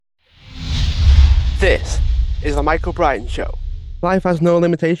This is the Michael Brian Show. Life has no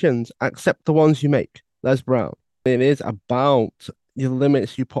limitations except the ones you make. Les Brown. It is about your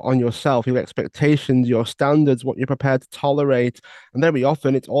limits you put on yourself, your expectations, your standards, what you're prepared to tolerate. And very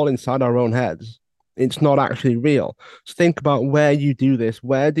often it's all inside our own heads. It's not actually real. So think about where you do this.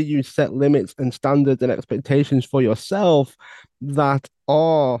 Where do you set limits and standards and expectations for yourself that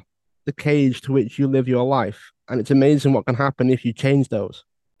are the cage to which you live your life? And it's amazing what can happen if you change those.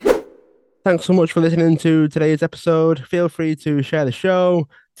 Thanks so much for listening to today's episode. Feel free to share the show,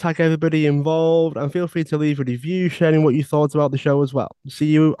 tag everybody involved, and feel free to leave a review sharing what you thought about the show as well. See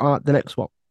you at the next one.